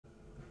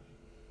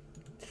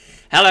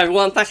Hello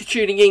everyone, thanks for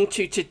tuning in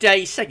to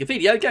today's second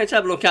video. Going to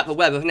have a look at the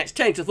weather for the next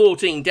 10 to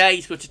 14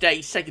 days for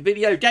today's second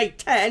video. Day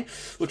 10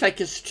 will take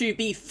us to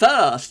the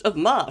 1st of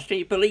March. Can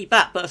you believe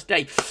that? First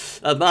day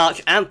of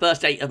March and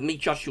first day of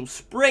meteorological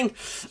spring.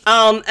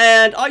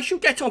 And I shall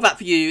get on that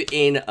for you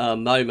in a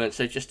moment.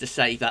 So just to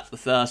say that the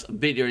first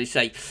video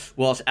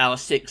was our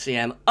 6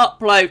 AM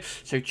upload.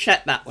 So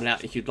check that one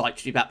out if you'd like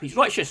to do that. Please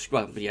like, share,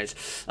 subscribe to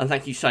videos. And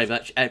thank you so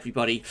much,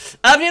 everybody.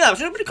 You know, there was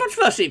a little bit of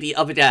controversy the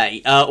other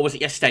day, or was it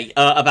yesterday,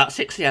 about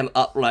 6 AM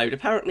upload.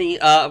 Apparently,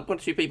 one or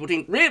two people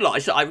didn't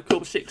realise that I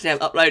recorded 6 AM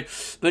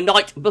upload the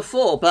night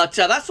before, but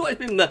that's what has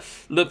been the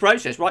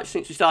process, right,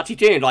 since we started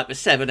doing, like, the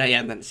 7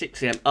 AM and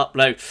 6 AM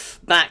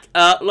upload back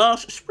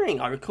last spring.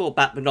 I record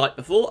back the night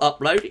before,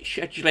 upload it,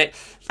 schedule it,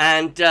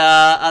 and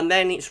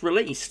then it's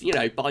released, you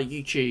know, by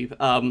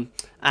YouTube,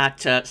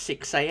 at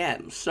 6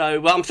 AM.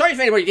 So, I'm sorry if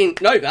anybody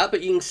didn't know that,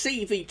 but you can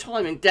see the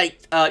time and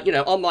date, you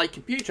know, on my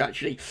computer,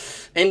 actually,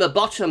 in the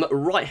bottom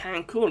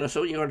right-hand corner. So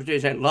all you got to do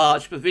is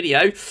enlarge the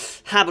video,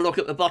 have a look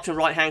at the bottom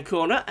right-hand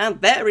corner,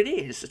 and there it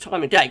is, the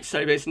time and date.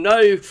 So there's no,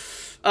 you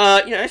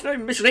know, there's no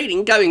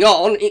misleading going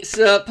on. It's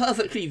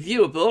perfectly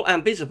viewable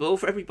and visible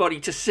for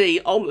everybody to see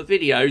on the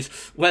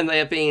videos when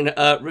they are being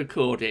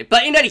recorded.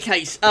 But in any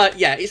case,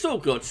 yeah, it's all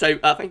good. So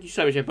thank you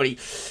so much, everybody,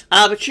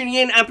 for tuning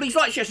in. And please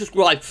like, share,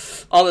 subscribe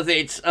on the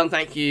vids. And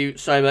thank you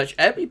so much,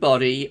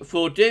 everybody,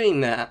 for doing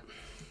that.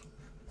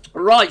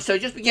 Right, so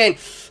just begin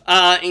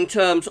in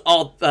terms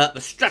of the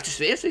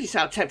stratosphere. So this is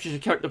how temperatures are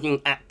currently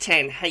looking at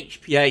 10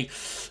 HPA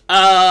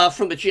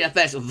from the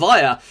GFS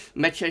via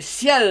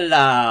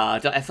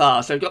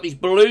meteociel.fr. So we've got these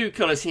blue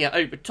colours here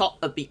over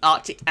top of the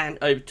Arctic and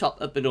over top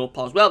of the North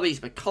Pole as well. These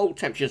are the cold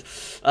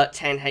temperatures at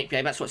 10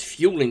 HPA. That's what's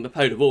fueling the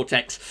polar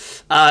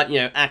vortex, you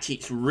know, at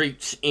its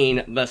roots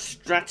in the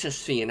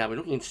stratosphere. Now we're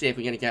looking to see if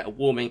we're going to get a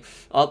warming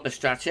of the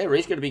stratosphere. There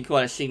is going to be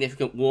quite a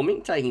significant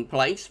warming taking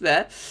place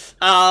there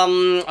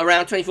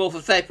around 24th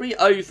of February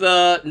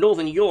over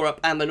Northern Europe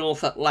and the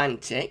North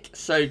Atlantic.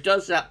 So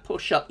does that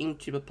push up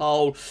into the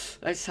pole?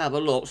 Let's have a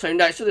look. So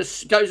no, so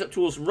this goes up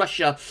towards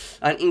Russia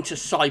and into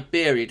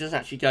Siberia. It doesn't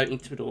actually go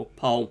into the North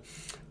Pole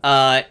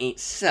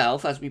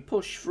itself. As we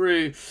push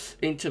through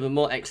into the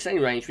more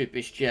extended range with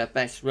this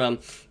GFS run,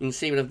 you can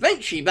see that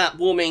eventually that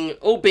warming,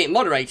 albeit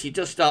moderated,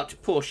 does start to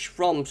push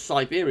from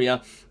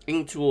Siberia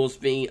in towards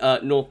the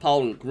North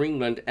Pole and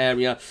Greenland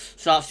area,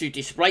 starts to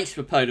displace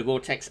the polar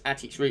vortex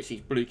at its roots. These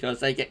blue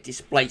colours, they get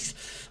displaced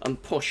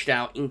and pushed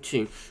out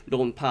into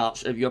northern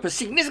parts of Europe. A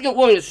significant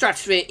warming of the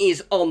stratosphere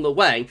is on the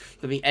way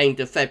for the end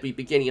of February,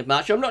 beginning of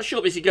March. I'm not sure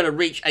if this is going to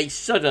reach a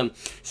sudden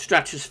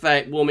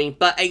stratospheric warming,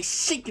 but a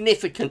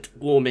significant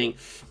warming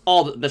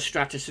of the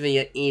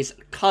stratosphere is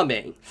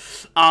coming.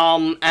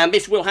 And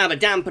this will have a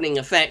dampening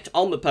effect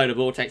on the polar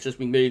vortex as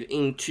we move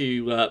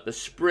into the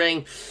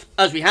spring.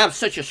 As we have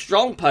such a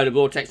strong polar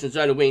vortex and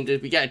zone of wind,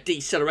 as we get a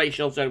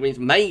deceleration of zone of winds,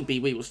 maybe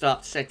we will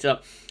start to set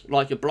up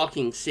like a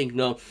blocking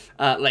signal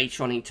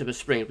later on into the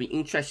spring. It'll be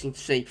interesting to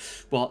see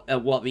what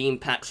the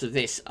impacts of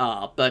this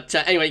are. But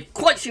anyway,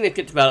 quite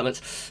significant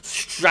developments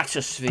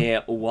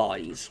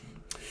stratosphere-wise.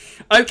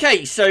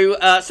 Okay, so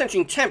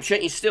central temperature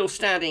is still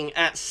standing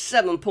at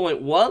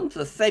 7.1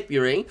 for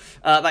February.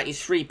 That is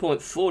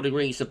 3.4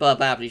 degrees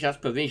above average. That's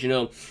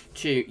provisional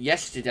to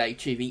yesterday,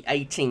 to the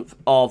 18th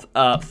of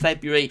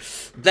February.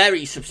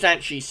 Very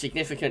substantially,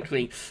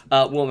 significantly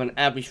warmer than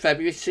average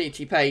February.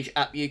 CT page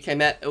at the UK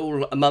Met,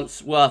 all a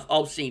month's worth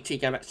of CT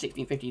came at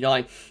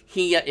 1659.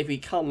 Here, if we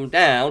come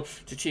down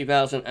to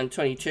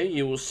 2022,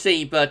 you will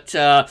see, but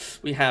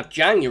we have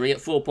January at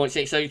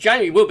 4.6. So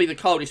January will be the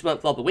coldest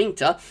month of the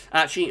winter.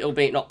 Actually,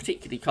 albeit not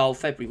particularly cold,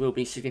 February will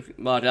be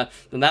significantly milder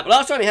than that. But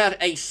last time we had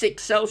a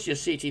 6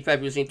 Celsius CT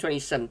February was in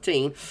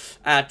 2017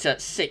 at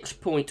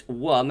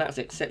 6.1. That was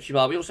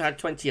exceptional. We also had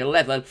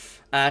 2011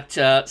 at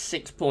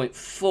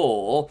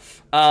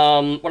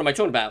 6.4. What am I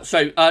talking about?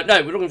 So, no,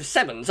 we're looking for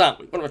 7s, aren't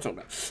we? What am I talking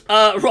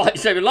about? Right,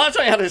 so the last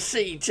time I had a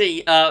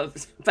CT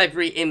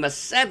February in the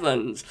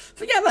 7s,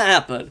 forget that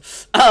happened,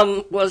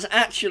 was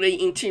actually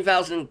in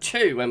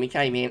 2002 when we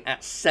came in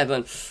at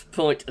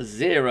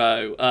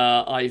 7.0,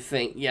 I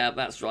think. Yeah,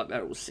 that's right,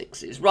 they're all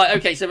 6s. Right,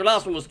 okay, so the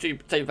last one was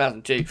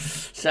 2002,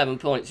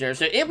 7.0.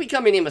 So if we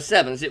come in the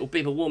 7s, it will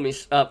be the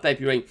warmest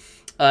February,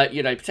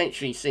 you know,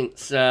 potentially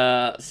since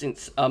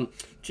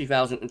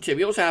 2002.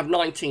 We also have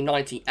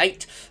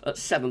 1998 at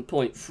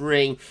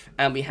 7.3,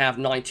 and we have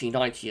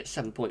 1990 at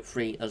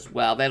 7.3 as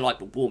well. They're like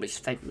the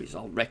warmest Februaries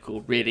on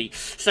record, really.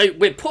 So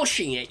we're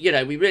pushing it, you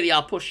know, we really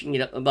are pushing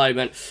it at the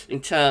moment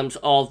in terms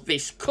of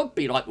this could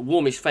be like the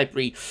warmest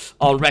February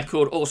on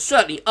record, or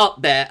certainly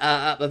up there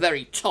at the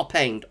very top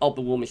end of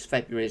the warmest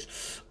Februaries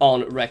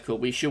on record.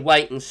 We should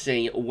wait and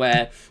see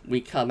where we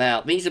come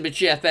out. These are the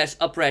GFS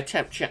upper air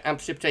temperature and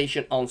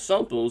precipitation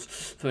ensembles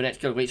for the next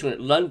couple of weeks. We're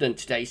at London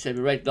today, so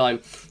the red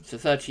line So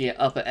 30-year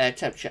upper air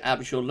temperature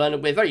average for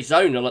London. We're very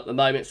zonal at the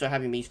moment, so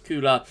having these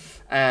cooler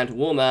and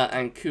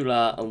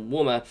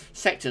warmer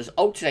sectors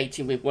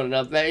alternating with one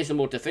another. There is a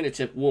more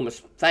definitive warmer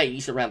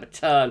phase around the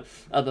turn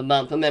of the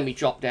month, and then we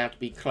drop down to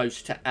be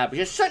close to average.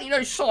 There's certainly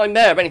no sign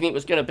there of anything that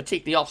was going to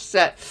particularly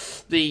offset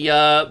the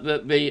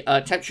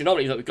temperature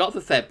anomalies that we've got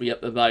for February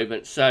at the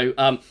moment. So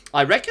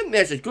I reckon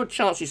there's a good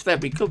chance this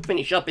February could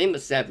finish up in the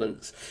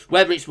 7s.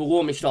 Whether it's the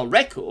warmest on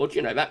record,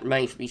 you know, that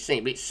remains to be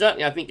seen. But it's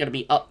certainly, I think, going to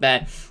be up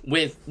there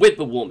with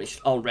the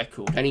warmest on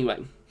record anyway.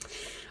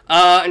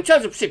 In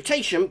terms of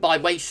precipitation, by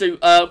way, so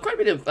quite a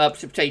bit of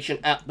precipitation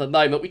at the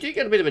moment. We do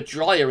get a bit of a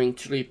drier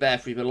interlude there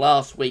through the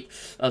last week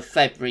of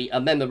February,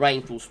 and then the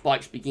rainfall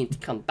spikes begin to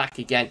come back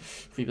again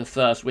through the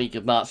first week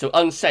of March. So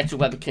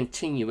unsettled weather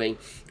continuing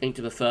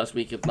into the first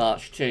week of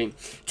March too.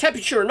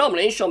 Temperature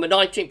anomalies on the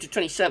 19th to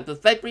 27th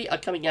of February are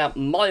coming out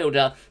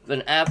milder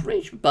than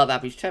average, above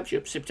average temperature.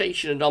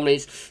 Precipitation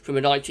anomalies from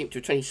the 19th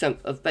to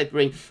 27th of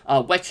February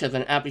are wetter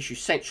than average through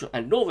central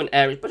and northern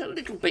areas, but a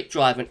little bit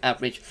drier than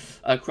average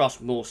across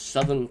more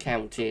southern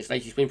counties.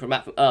 Latest wind from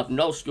map from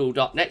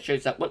nullschool.net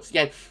shows that once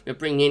again we're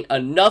bringing in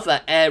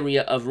another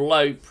area of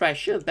low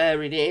pressure.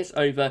 There it is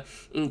over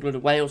England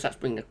and Wales. That's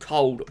bringing a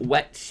cold,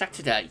 wet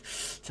Saturday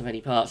to many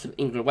parts of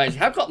England and Wales. We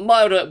have got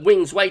milder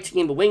winds waiting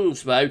in the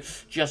wings though,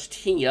 just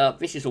here.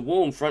 This is a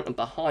warm front, and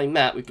behind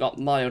that we've got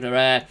milder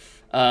air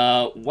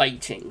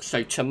waiting.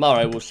 So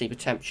tomorrow we'll see the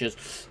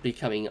temperatures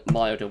becoming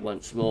milder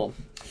once more.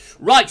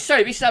 Right, so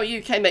this is our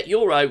UK Met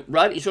Euro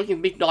run. It's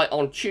looking midnight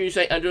on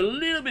Tuesday, under a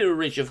little bit of a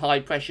ridge of high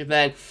pressure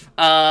then.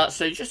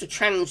 So just a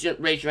transient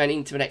ridge then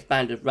into the next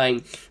band of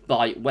rain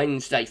by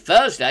Wednesday.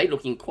 Thursday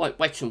looking quite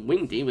wet and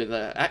windy with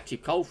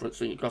active cold fronts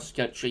sweeping across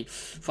the country,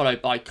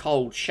 followed by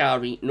cold,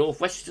 showery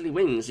northwesterly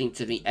winds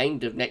into the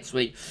end of next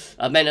week.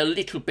 And then a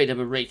little bit of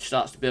a ridge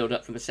starts to build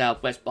up from the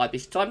southwest by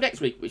this time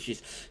next week, which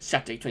is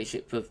Saturday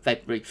 26th of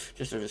February.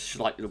 Just as a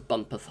slight little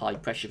bump of high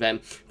pressure then,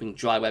 bringing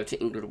dry weather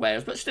to England and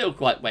Wales, but still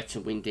quite wet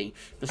and windy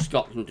for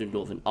Scotland and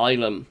Northern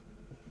Ireland.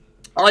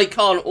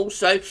 Icon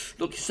also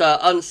looks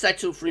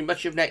unsettled through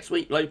much of next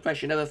week. Low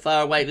pressure never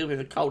far away. A little bit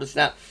of a colder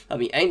snap at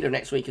the end of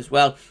next week as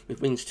well,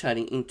 with winds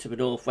turning into the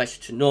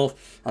northwest to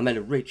north, and then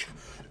a ridge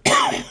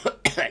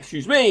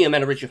excuse me, and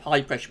then a ridge of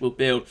high pressure will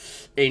build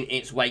in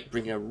its wake,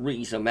 bringing a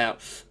reasonable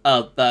amount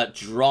of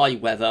dry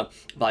weather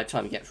by the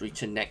time we get through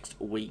to next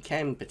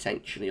weekend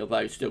potentially,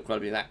 although still quite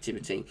a bit of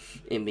activity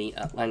in the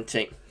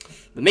Atlantic.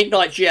 The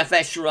midnight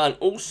GFS run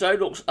also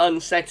looks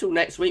unsettled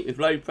next week, with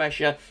low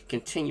pressure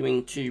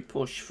continuing to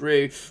push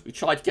through. We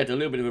tried to get a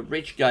little bit of a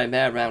ridge going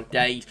there around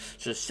days,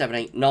 sort of 7,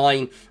 8,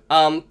 9,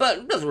 but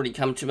it doesn't really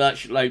come to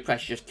much. Low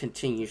pressure just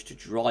continues to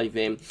drive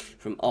in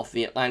from off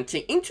the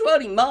Atlantic. Into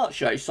early March,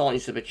 though,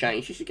 signs of a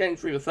change. This is getting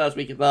through the first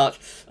week of March.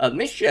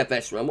 This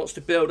GFS run wants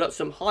to build up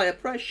some higher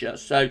pressure,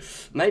 so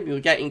maybe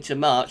we'll get into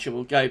March and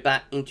we'll go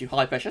back into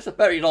high pressure. That's a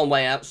very long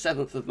way out,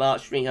 7th of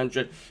March,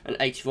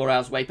 384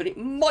 hours away, but it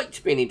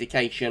might be an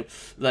indication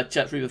that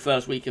through the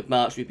first week of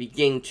March we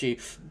begin to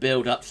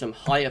build up some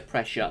higher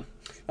pressure.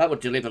 That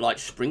would deliver like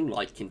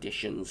spring-like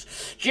conditions.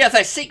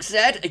 GFS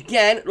 6Z,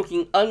 again,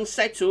 looking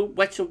unsettled,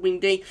 wet and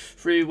windy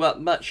through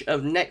much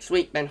of next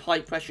week. Then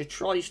high pressure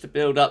tries to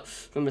build up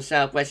from the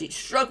southwest. It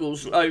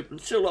struggles,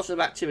 still lots of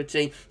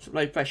activity, some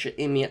low pressure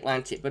in the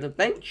Atlantic. But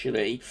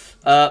eventually,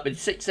 the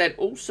 6Z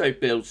also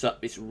builds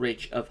up this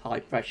ridge of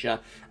high pressure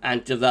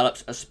and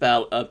develops a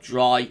spell of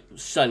dry,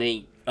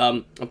 sunny,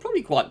 and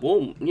probably quite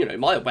warm, you know,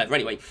 mild weather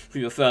anyway,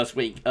 through the first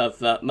week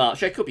of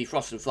March. There could be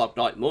frost and fog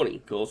night morning,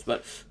 of course,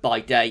 but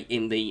by day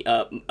in the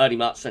early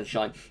March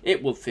sunshine,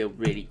 it will feel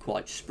really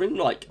quite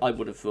spring-like, I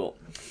would have thought.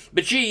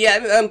 But gee,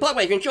 yeah, by the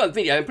way, if you enjoyed the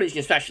video, please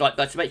just smash the like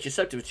button, make sure you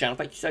sub to the channel.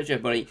 Thank you so much,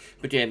 everybody,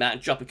 for doing that,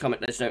 and drop a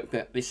comment, let us know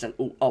about this and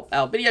all of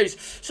our videos.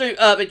 So,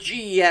 the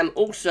GEM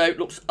also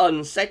looks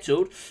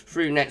unsettled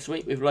through next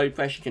week, with low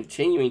pressure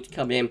continuing to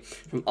come in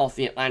from off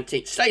the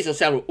Atlantic. Stays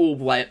unsettled all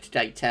the way up to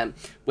day 10,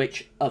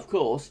 which, of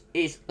course,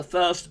 is the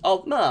 1st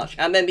of March.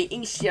 And then the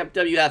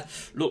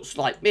ECMWF looks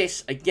like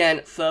this.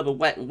 Again, further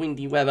wet and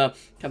windy weather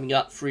coming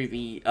up through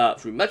the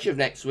through much of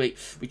next week.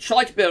 We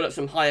try to build up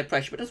some higher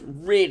pressure, but it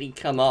doesn't really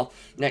come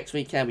off next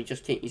weekend. We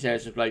just keep these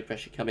areas of low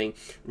pressure coming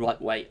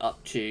right way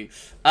up to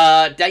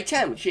day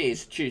 10, which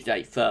is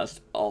Tuesday, 1st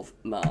of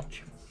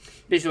March.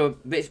 This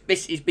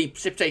is the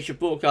precipitation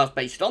forecast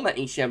based on that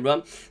ECM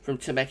run from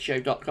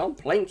tometeo.com.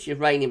 Plenty of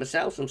rain in the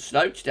south, some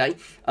snow today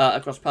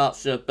across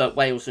parts of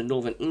Wales and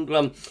northern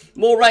England.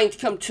 More rain to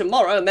come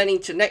tomorrow, and then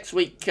into next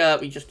week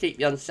we just keep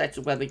the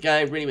unsettled weather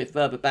going, really, with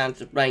further bands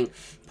of rain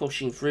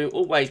pushing through.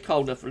 Always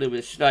colder for a little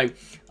bit of snow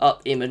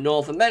up in the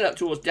north, and then up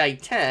towards day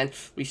 10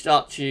 we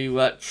start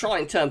to try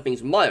and turn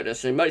things milder,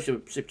 so most of the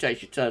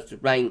precipitation turns to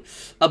rain,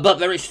 but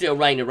there is still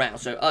rain around,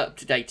 so up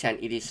to day 10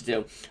 it is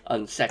still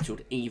unsettled,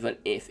 even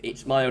if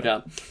it's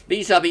milder.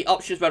 These are the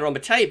options that are on the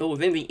table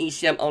within the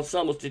ECM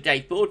ensembles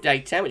today for day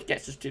 10, which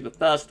gets us to the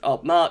 1st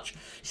of March.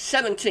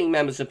 17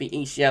 members of the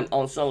ECM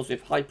ensembles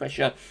with high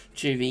pressure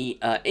to the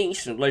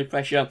east and low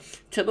pressure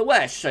to the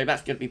west, so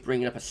that's going to be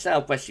bringing up a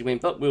southwesterly wind,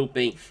 but will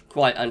be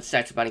quite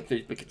unsettled. That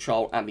includes the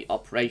control and the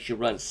operation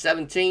run.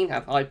 17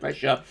 have high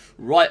pressure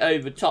right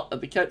over top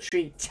of the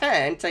country.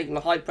 10 taking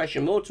the high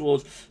pressure more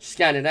towards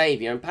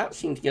Scandinavia and perhaps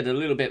seem to get a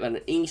little bit of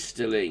an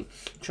easterly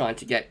trying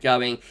to get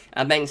going.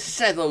 And then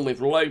 7 with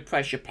low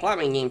pressure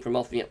ploughing in from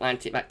off the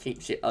Atlantic. That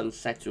keeps it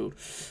unsettled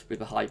with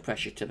the high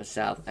pressure to the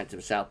south and to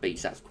the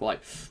southeast. That's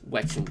quite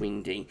wet and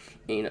windy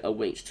in a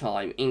week's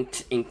time, in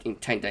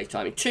 10 days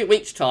time. In 2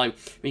 weeks time,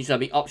 these are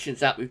the options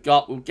that we've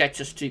got. Will get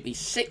us to the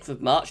 6th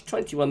of March.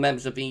 21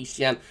 members of the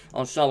ECM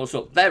ensembles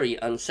look very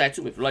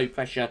unsettled with low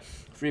pressure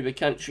through the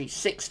country.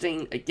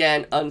 16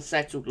 again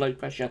unsettled, low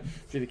pressure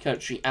through the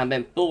country, and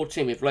then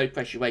 14 with low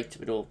pressure way to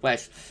the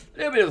northwest, a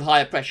little bit of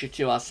higher pressure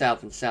to our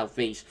south and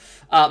southeast.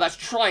 That's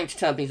trying to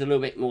turn things a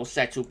little bit more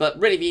settled, but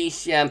really the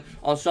ECM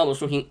ensemble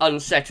is looking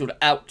unsettled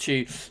out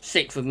to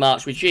 6th of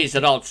March, which is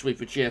at odds with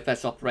the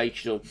GFS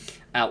operational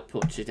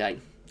output today.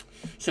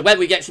 So whether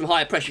we get some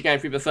higher pressure going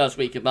through the first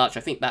week of March,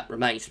 I think that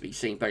remains to be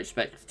seen. Very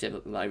speculative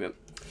at the moment.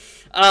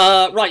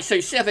 Right, so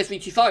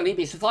CFSV2 finally,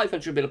 this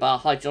 500 millibar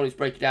hydrogen is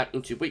broken down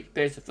into weekly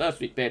periods. The first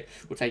week period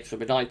will take us from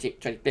the 19th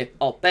to 25th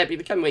of February.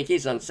 The coming week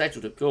is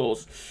unsettled, of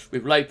course,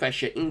 with low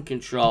pressure in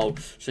control,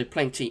 so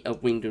plenty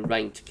of wind and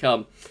rain to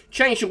come.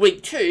 Change to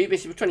week 2,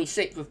 this is the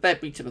 26th of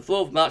February to the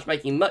 4th of March,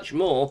 making much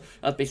more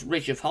of this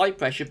ridge of high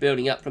pressure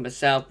building up from the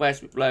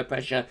southwest with low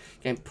pressure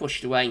getting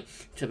pushed away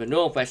to the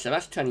northwest. So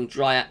that's turning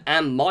drier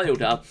and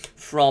milder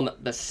from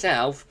the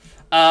south.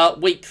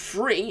 Week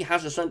 3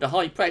 has us under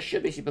high pressure.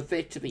 This is the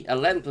 5th to the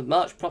 11th of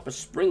March. Proper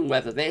spring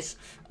weather this.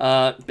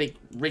 Big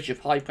ridge of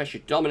high pressure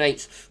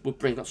dominates. Will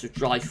bring lots of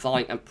dry,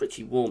 fine and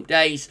pretty warm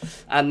days.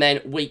 And then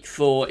week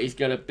 4 is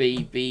going to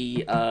be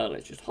the,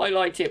 let's just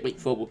highlight it. Week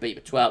 4 will be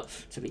the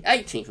 12th to the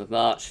 18th of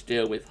March.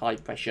 Still with high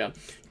pressure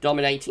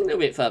dominating. A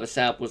little bit further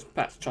south was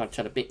perhaps trying to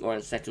turn a bit more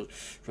unsettled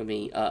from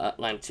the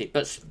Atlantic.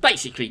 But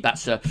basically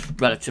that's a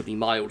relatively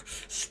mild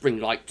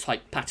spring-like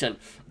type pattern.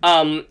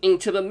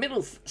 Into the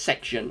middle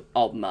section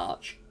of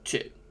March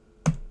too.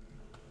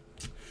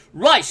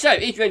 Right, so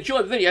if you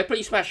enjoyed the video,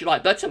 please smash the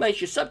like button, make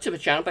sure you sub to the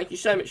channel. Thank you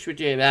so much for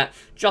doing that.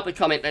 Drop a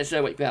comment, let us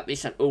know what you think about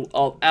this and all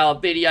of our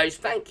videos.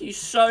 Thank you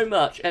so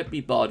much,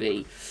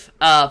 everybody,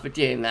 for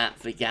doing that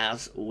for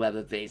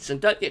GavsWeatherVids. And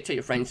don't forget to tell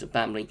your friends and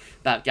family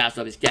about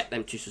GavsWeatherVids. Get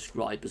them to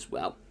subscribe as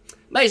well.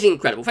 Amazing,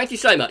 incredible. Thank you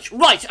so much.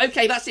 Right,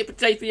 okay, that's it for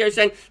today's video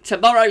then.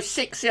 Tomorrow,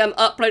 6 AM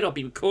upload. I'll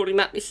be recording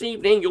that this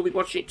evening. You'll be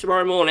watching it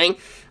tomorrow morning.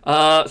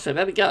 So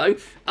there we go.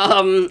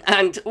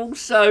 And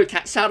also,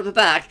 cat's out of the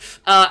bag.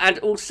 And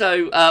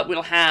also,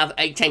 we'll have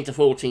a 10 to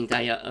 14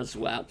 dayer as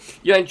well.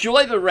 You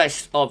enjoy the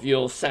rest of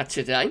your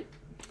Saturday.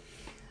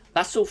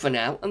 That's all for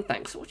now, and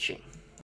thanks for watching.